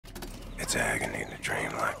it's agony to dream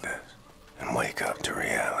like this and wake up to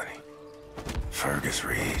reality. Fergus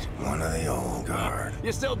Reed, one of the old guard.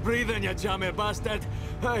 You're still breathing, you jammy bastard.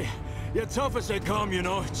 Hey, you're tough as they come, you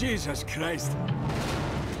know. Jesus Christ.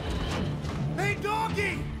 Hey,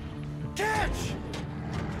 doggy! Catch!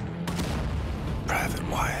 Private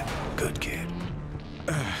Wyatt, good kid.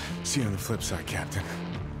 See you on the flip side, Captain.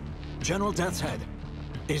 General Deathshead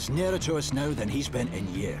is nearer to us now than he's been in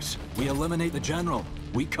years. We eliminate the General.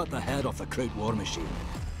 We cut the head off the Kraut war machine.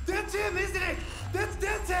 That's him, isn't it? That's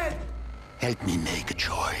Deathshead! Help me make a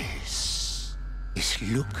choice. Is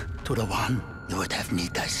look to the one you would have me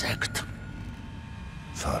dissect.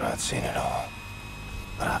 Thought I'd seen it all,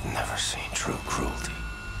 but I've never seen true cruelty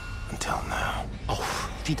until now.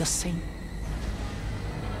 Auf Wiedersehen.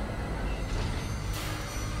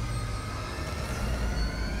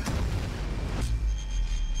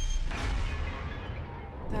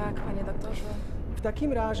 Tak, panie doktorze. W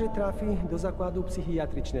takim razie trafi do zakładu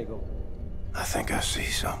psychiatrycznego. I think I see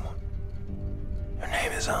someone. Her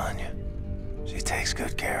name is Anya. She takes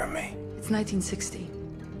good care of me. It's 1960.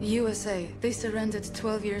 The USA, they surrendered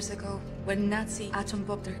 12 years ago when Nazi atom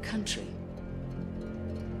bombed their country.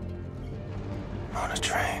 On a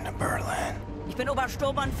train to Berlin. Ich bin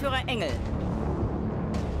Obersturmbannführer Engel.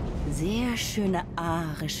 Sehr schöne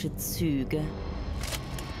arische Züge.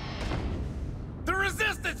 The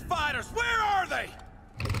resistance fighters, where are they?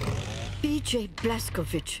 BJ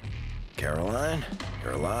Blazkowicz. Caroline,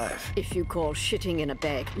 you're alive. If you call shitting in a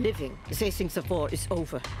bag living, they think the war is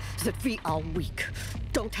over, that we are weak,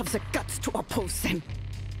 don't have the guts to oppose them.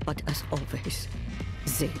 But as always,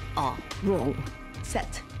 they are wrong.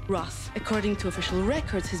 Seth Roth, according to official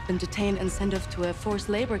records, has been detained and sent off to a forced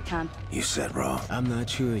labor camp. You said wrong. I'm not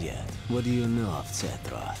sure yet. What do you know of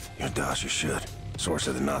Seth Roth? Your Dasha should. Source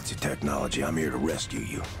of the Nazi technology, I'm here to rescue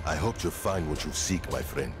you. I hope you find what you seek, my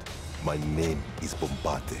friend. My name is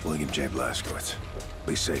Bombate. William J. Blazkowicz.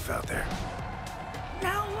 Be safe out there.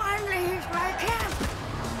 No one leaves my camp!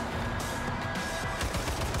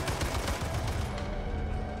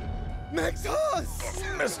 Max Haas!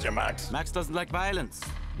 Mr. Max. Max doesn't like violence.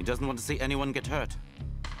 He doesn't want to see anyone get hurt.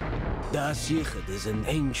 Das Yichud is an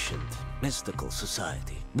ancient, mystical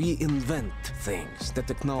society. We invent things, the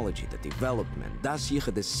technology, the development. Das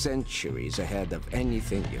Yichud is centuries ahead of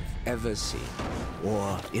anything you've ever seen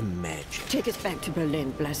or imagined. Take us back to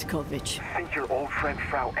Berlin, Blazkowicz. I think your old friend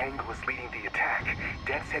Frau Engel is leading the attack.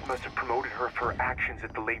 Deathshead must have promoted her for her actions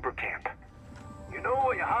at the labor camp. You know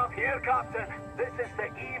what you have here, Captain? This is the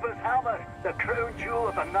Eva's Hammer, the crown jewel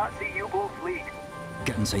of the Nazi U-boat fleet.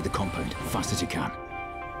 Get inside the compound, fast as you can.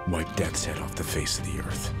 Wipe Death's Head off the face of the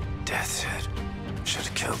earth. Death's Head. Should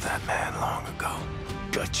have killed that man long ago.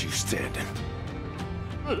 Got you standing.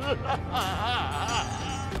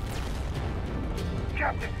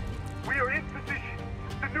 Captain, we are in position.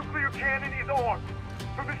 The nuclear cannon is armed.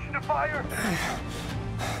 Permission to fire?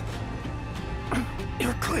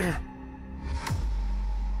 You're clear.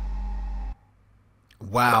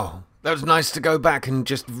 Wow. That was nice to go back and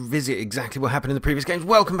just visit exactly what happened in the previous games.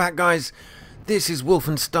 Welcome back, guys. This is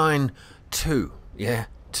Wolfenstein 2. Yeah,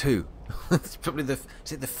 2. It's probably the...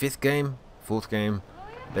 Is it the 5th game? 4th game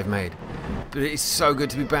they've made. But it's so good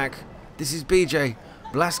to be back. This is BJ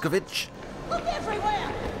Blazkowicz. Look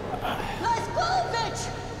everywhere! Blazkowicz!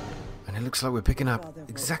 And it looks like we're picking up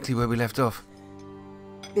exactly where we left off.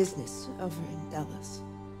 Business over in Dallas.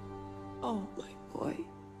 Oh, my boy.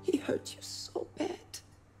 He hurt you so bad.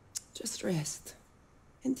 Just rest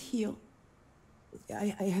and heal.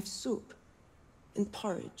 I have soup and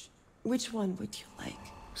porridge. Which one would you like?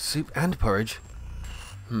 Soup and porridge?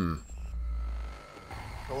 So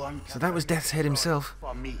that was Death's Head himself.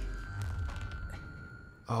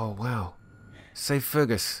 Oh, wow. Save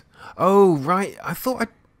Fergus. Oh, right. I thought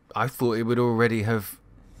it would already have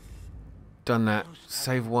done that.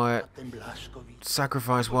 Save Wyatt.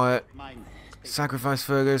 Sacrifice Wyatt. Sacrifice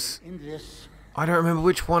Fergus. I don't remember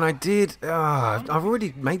which one I did. I've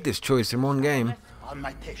already made this choice in one game.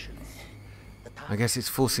 I guess it's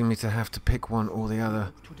forcing me to have to pick one or the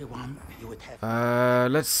other.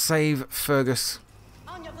 Let's save Fergus.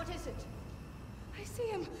 Anya, what is it? I see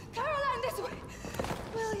him. Caroline, this way.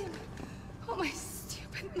 William. Oh, my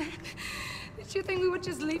stupid man. Did you think we would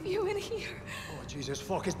just leave you in here? Oh, Jesus,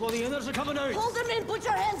 fuck, his bloody innards are coming out! Hold him in, put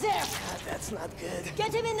your hands there! That's not good.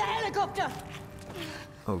 Get him in the helicopter!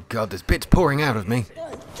 Oh god, there's bits pouring out of me.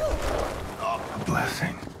 A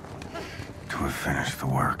blessing. To have finished the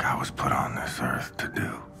work I was put on this earth to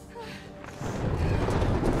do.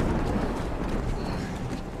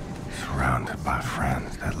 Surrounded by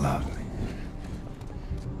friends that love me.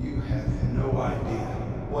 You have no idea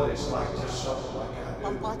what it's like to suffer like I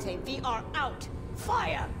Bombate, we are out.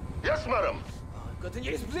 Fire! Yes, madam.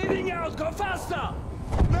 He's bleeding out. Go faster.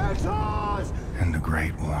 And the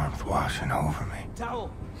great warmth washing over me.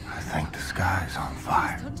 Towel. I think the sky's on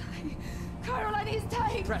fire. Don't die. Caroline, he's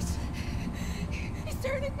dying. Press. He's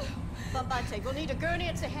turning blue. Bombate, we'll need a gurney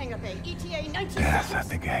at the hangar bay. ETA 90 Death seconds. at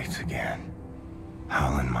the gates again.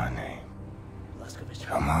 Howling my name. Blaskovich.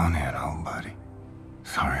 Come on in, old buddy.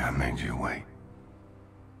 Sorry I made you wait.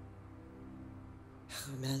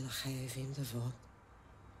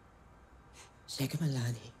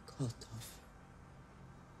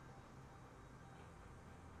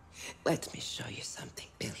 Let me show you something,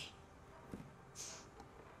 Billy.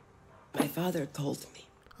 My father told me.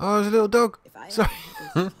 Oh, there's a little dog. Sorry.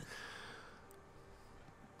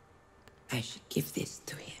 I should give this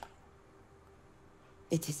to him.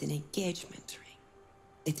 It is an engagement ring.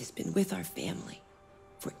 It has been with our family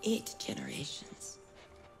for 8 generations.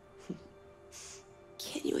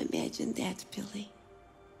 Can you imagine that, Billy?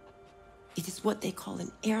 It is what they call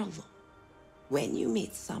an heirloom. When you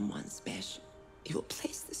meet someone special, you will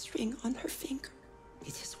place this ring on her finger.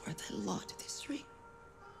 It is worth a lot, this ring.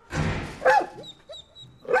 Shit.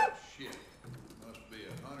 Must be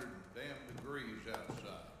 100 damn degrees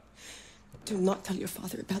outside. Do not tell your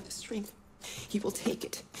father about this ring. He will take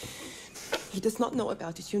it. He does not know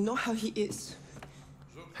about it. You know how he is.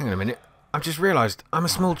 Hang on a minute. I've just realised I'm a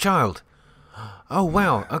small child. Oh,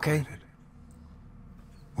 wow. Okay.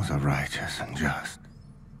 Was a righteous and just.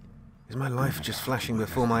 Is my life just flashing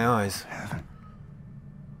before my eyes?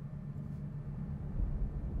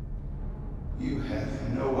 You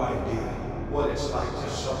have no idea what it's like to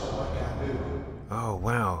suffer like I do. Oh,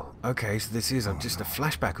 wow. Okay, so this is just a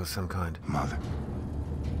flashback of some kind. Mother,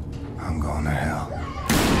 I'm going to hell.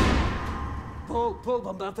 Pull,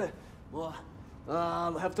 Bombate.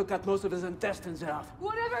 I'll have to cut most of his intestines out.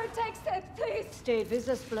 Whatever it takes, Ted, please. Stay with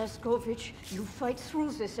us, Blaskovich. You fight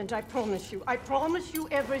through this, and I promise you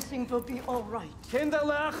everything will be all right.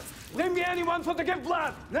 Kinderlach, bring me anyone for to give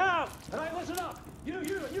blood, now! All right, listen up. You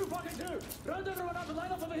fucking too. Run everyone up and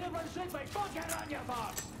line up over here right straight, like fuck it on your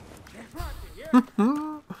boss.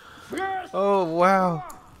 Yes. Oh, wow.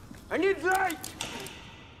 I need light.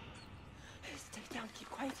 Stay down, keep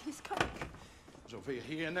quiet, he's coming. Sophia,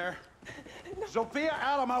 he in there? No. Sophia,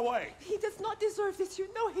 out of my way. He does not deserve this,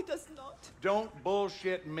 you know he does not. Don't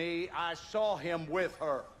bullshit me. I saw him with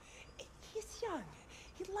her. He's young.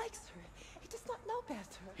 He likes her. He does not know better.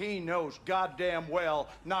 He knows goddamn well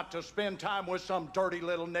not to spend time with some dirty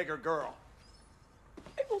little nigger girl.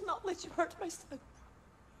 I will not let you hurt my son.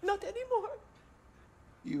 Not anymore.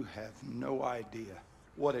 You have no idea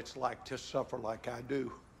what it's like to suffer like I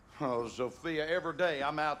do. Oh, Sophia, every day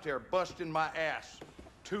I'm out there busting my ass,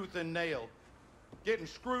 tooth and nail, getting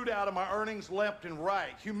screwed out of my earnings left and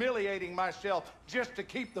right, humiliating myself just to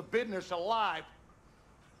keep the business alive.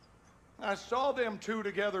 I saw them two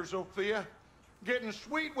together, Sophia, getting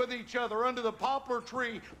sweet with each other under the poplar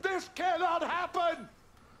tree. This cannot happen!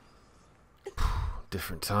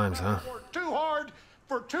 Different times, huh? I worked too hard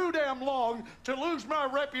for too damn long to lose my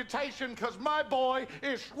reputation because my boy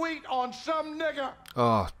is sweet on some nigger.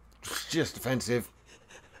 Oh, it's just offensive.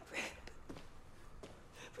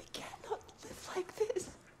 We cannot live like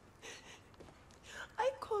this.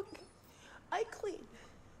 I cook. I clean.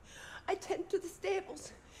 I tend to the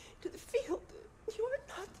stables, to the field. You are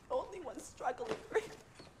not the only one struggling, Rick.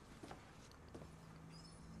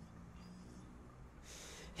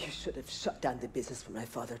 You should have shut down the business when my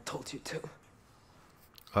father told you to.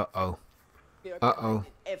 Uh-oh. You're Uh-oh. behind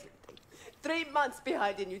in everything. 3 months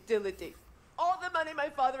behind in utilities. All the money my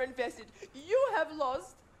father invested, you have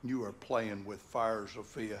lost. You are playing with fire,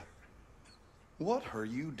 Sophia. What are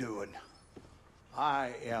you doing?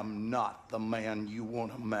 I am not the man you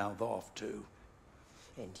want to mouth off to.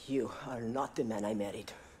 And you are not the man I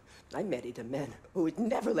married. I married a man who would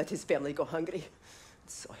never let his family go hungry.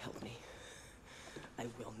 So help me. I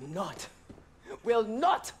will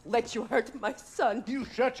not let you hurt my son. You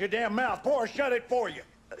shut your damn mouth, or shut it for you.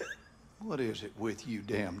 What is it with you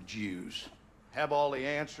damn Jews? Have all the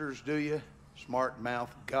answers, do you? Smart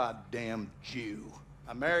mouth goddamn Jew.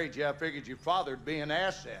 I married you, I figured your father'd be an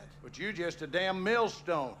asset. But you just a damn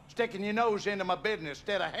millstone, sticking your nose into my business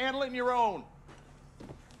instead of handling your own.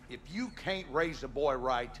 If you can't raise a boy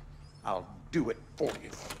right, I'll do it for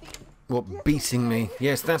you. What, beating me?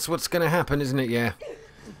 Yes, that's what's gonna happen, isn't it? Yeah.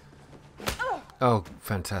 Oh,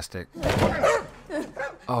 fantastic.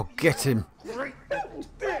 Oh, get him.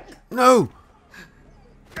 No!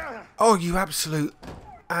 Oh, you absolute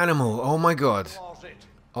animal. Oh, my God.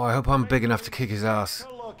 Oh, I hope I'm big enough to kick his ass.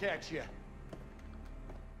 Look at you.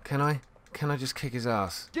 Can I? Can I just kick his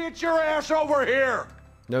ass? Get your ass over here!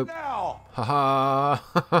 Nope. Now! Haha.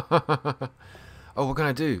 Oh, what can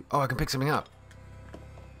I do? Oh, I can pick something up.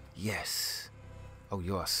 Yes. Oh,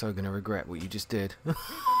 you are so going to regret what you just did.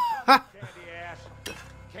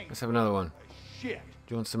 Let's have another one. Shit.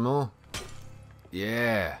 Do you want some more?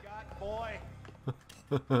 Yeah.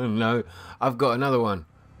 No, I've got another one.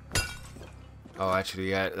 Oh, actually,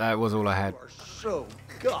 yeah, that was all I had. You are so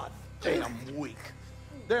goddamn weak.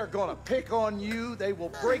 They're gonna pick on you, they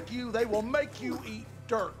will break you, they will make you eat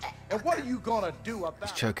dirt. And what are you gonna do about it?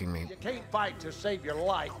 He's choking me. You can't fight to save your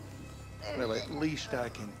life. Well, at least I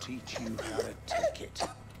can teach you how to take it.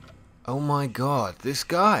 Oh my god, this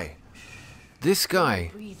guy. This guy.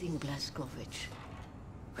 Breathing, Blazkowicz.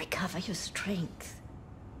 Recover your strength.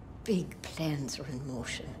 Big plans are in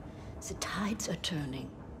motion. The tides are turning.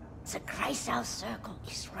 The Kreisau circle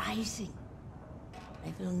is rising.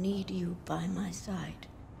 I will need you by my side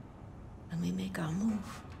when we make our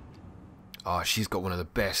move. Oh, she's got one of the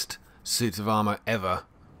best suits of armor ever.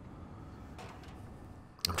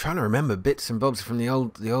 I'm trying to remember bits and bobs from the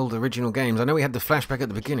old original games. I know we had the flashback at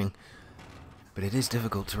the beginning, but it is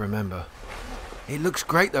difficult to remember. It looks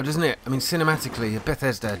great though, doesn't it? I mean, cinematically,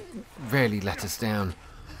 Bethesda rarely let us down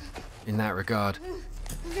in that regard.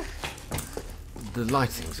 The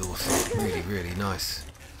lighting's awesome. Really, really nice.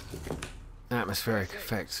 Atmospheric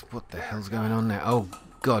effects. What the hell's going on there? Oh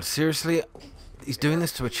god, seriously? He's doing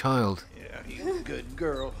this to a child. Yeah, you good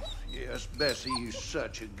girl. Yes, Bessie, you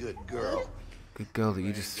such a good girl. Good girl that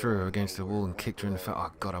you just threw her against the wall and kicked her in the face.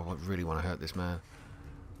 Oh god, I really want to hurt this man.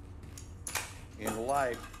 In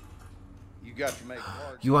life, you got to make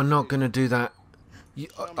hard You are not going to do that. You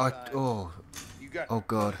got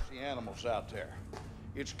god. the animals out there.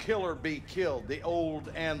 It's kill or be killed. The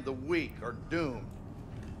old and the weak are doomed.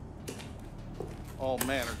 All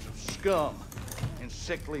manners of scum and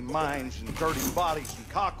sickly minds and dirty bodies and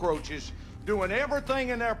cockroaches doing everything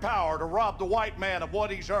in their power to rob the white man of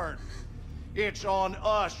what he's earned. It's on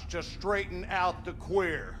us to straighten out the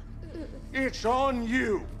queer. It's on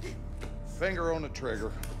you. Finger on the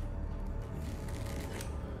trigger.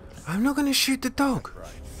 I'm not going to shoot the dog.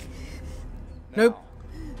 Nope.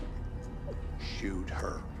 Shoot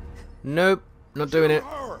her. Nope. Not doing it.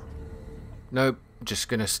 Nope. Just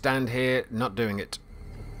going to stand here, not doing it.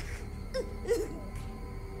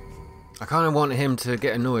 I kind of want him to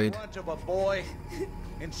get annoyed. Bunch of a boy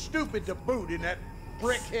and stupid to boot in that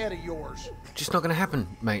brick head of yours. Just not going to happen,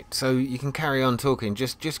 mate. So you can carry on talking.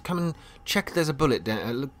 Just come and check there's a bullet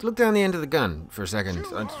down. Look down the end of the gun for a second.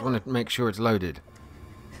 I just want to make sure it's loaded.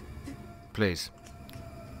 Please.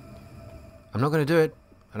 I'm not going to do it.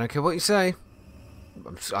 I don't care what you say.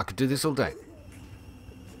 I could do this all day.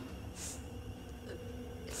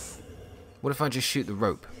 What if I just shoot the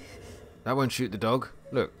rope? That won't shoot the dog.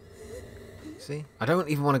 Look. See? I don't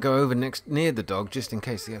even want to go over near the dog just in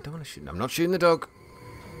case. See, I don't want to shoot. I'm not shooting the dog.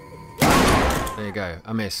 There you go.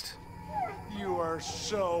 I missed. You are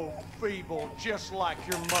so feeble, just like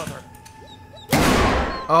your mother.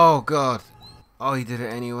 Oh, God. Oh, he did it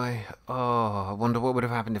anyway. Oh, I wonder what would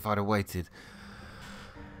have happened if I'd have waited.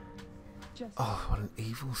 Oh, what an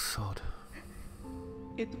evil sod.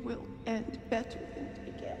 It will end better than it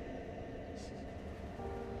began.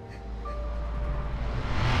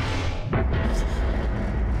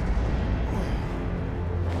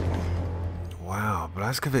 Wow,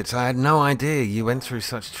 Blazkowicz, I had no idea you went through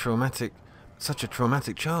such a traumatic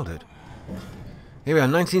childhood. Here we are,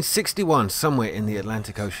 1961, somewhere in the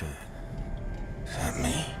Atlantic Ocean. Is that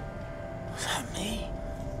me? Is that me?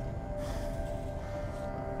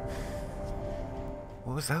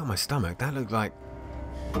 What was that on my stomach? That looked like...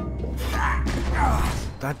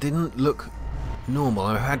 That didn't look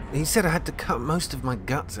normal. He said I had to cut most of my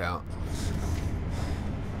guts out.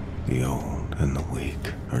 The old and the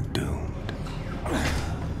weak are doomed.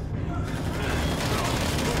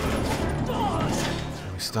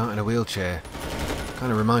 We start in a wheelchair.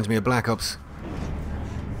 Kind of reminds me of Black Ops.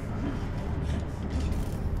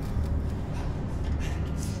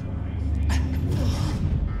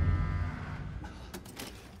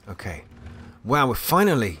 Okay. Wow, we're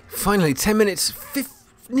finally 10 minutes,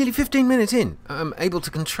 nearly 15 minutes in. I'm able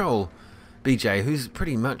to control BJ, who's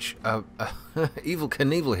pretty much Evil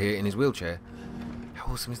Knievel here in his wheelchair.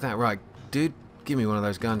 How awesome is that? Right, dude, give me one of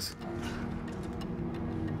those guns.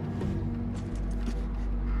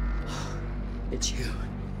 It's you.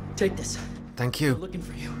 Take this. Thank you. We're looking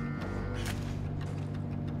for you.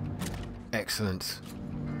 Excellent.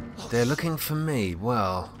 They're looking for me.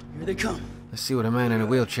 Well, here they come. Let's see what a man in a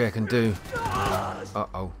wheelchair can do.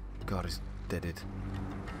 Uh-oh. God is deaded.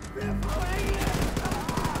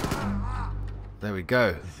 There we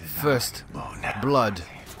go. First blood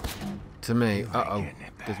to me. Uh-oh.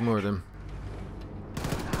 There's more of them.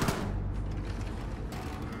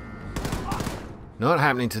 Not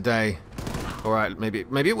happening today. Alright, maybe it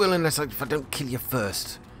will unless if I don't kill you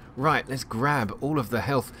first. Right, let's grab all of the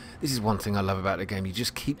health. This is one thing I love about the game. You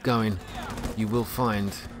just keep going. You will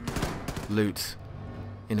find loot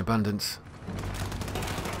in abundance.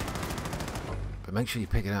 But make sure you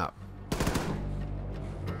pick it up.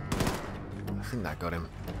 I think that got him.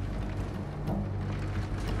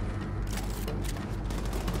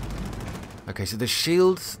 Okay, so the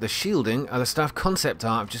shielding, the staff concept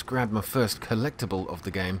art. I've just grabbed my first collectible of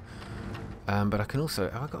the game. But I can also...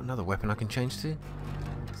 Have I got another weapon I can change to?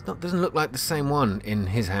 Doesn't look like the same one in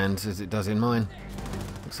his hands as it does in mine.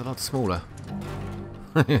 Looks a lot smaller.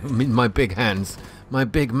 My big hands. My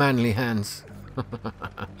big manly hands. Okay,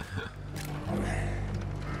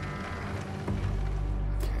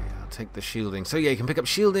 I'll take the shielding. So yeah, you can pick up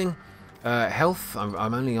shielding. Health,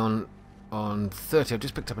 I'm only on 30. I've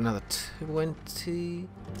just picked up another 20.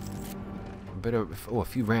 A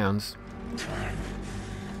few rounds.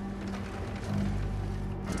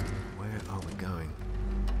 Where are we going?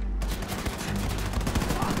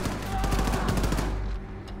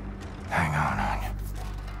 Hang on, Anya.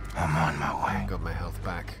 I'm on my way. Got my health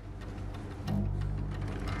back.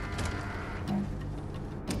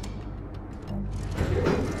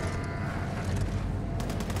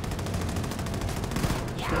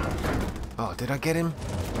 Oh, did I get him?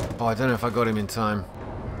 Oh, I don't know if I got him in time.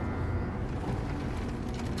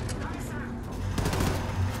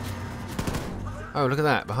 Oh, look at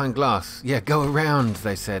that, behind glass. Yeah, go around,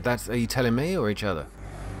 they said. Are you telling me or each other?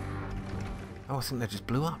 Oh, I think they just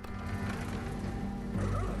blew up.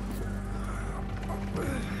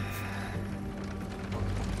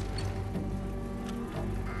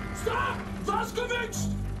 Stop!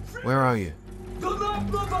 Voskovich! Where are you? Do not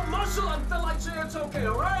move a muscle until I say it's okay,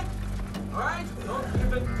 alright? Alright? Don't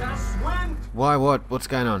give it gas wind. Why, what? What's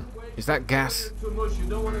going on? Is that gas? Too much, you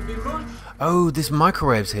don't want to be much. Oh, this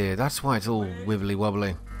microwave's here. That's why it's all wibbly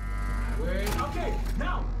wobbly. Wait, okay,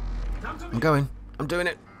 now. I'm going. I'm doing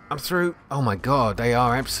it. I'm through. Oh my god, they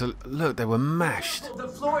are absolute. Look, they were mashed. The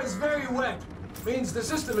floor is very wet. Means the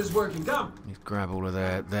system is working. Come. Let's grab all of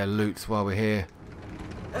their loot while we're here.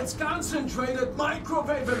 It's concentrated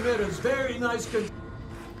microwave emitters. Very nice.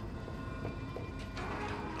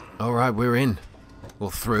 Alright, we're in. Well,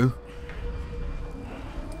 through.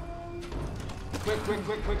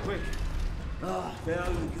 Quick. Ah, there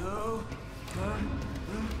we go.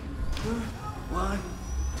 1,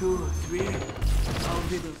 2, 3.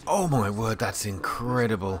 Oh my word, that's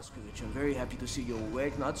incredible. I'm very happy to see you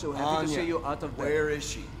awake. Not so happy to see you out of bed. Where is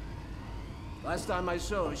she? Last time I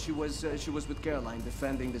saw her, she was with Caroline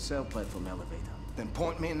defending the cell platform elevator. Then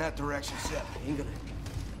point me in that direction, Seth. Ingrid,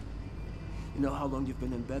 you know how long you've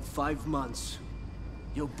been in bed? 5 months.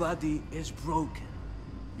 Your body is broken.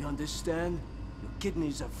 You understand? Your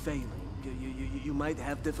kidneys are failing. You might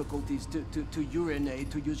have difficulties to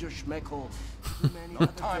urinate, to use your schmeckhole. No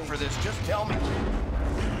time for this, just tell me.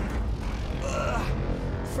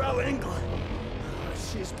 Frau Engel,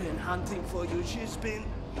 she's been hunting for you. She's been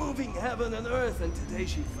moving heaven and earth, and today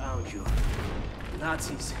she found you.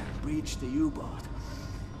 Nazis breached the U-boat.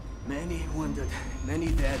 Many wounded, many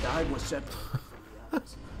dead. I was separate.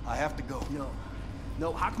 I have to go.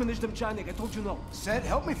 No, Hackman is dem Chanik. I told you no. Seth,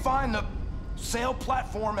 help me find the sail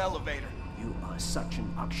platform elevator. You are such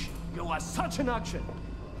an action. You are such an action.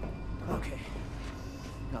 Okay.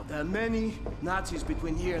 Now, there are many Nazis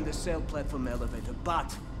between here and the sail platform elevator,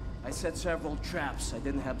 but I set several traps. I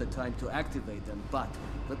didn't have the time to activate them, but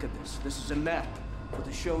look at this. This is a map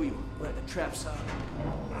to show you where the traps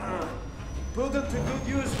are. Put them to good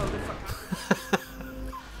use for the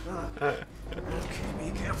Okay,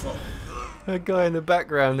 be careful. A guy in the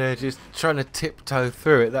background there just trying to tiptoe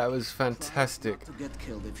through it. That was fantastic. Not to get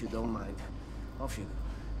killed if you don't mind. Off you go.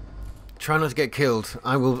 Try not to get killed.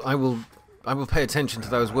 I will pay attention to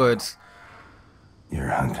those words. You're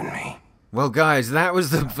hunting me. Well, guys, that was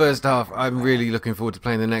the first half. I'm really looking forward to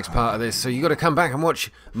playing the next part of this. So you got to come back and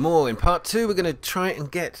watch more. In part 2, we're going to try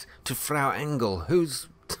and get to Frau Engel, who's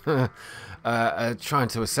trying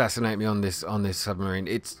to assassinate me on this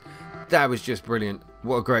submarine. That was just brilliant.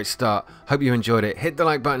 What a great start. Hope you enjoyed it. Hit the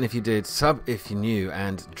like button if you did, sub if you're new,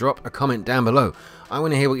 and drop a comment down below. I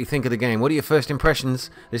want to hear what you think of the game. What are your first impressions?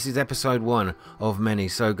 This is episode 1 of many.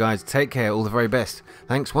 So guys, take care. All the very best.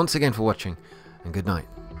 Thanks once again for watching, and good night.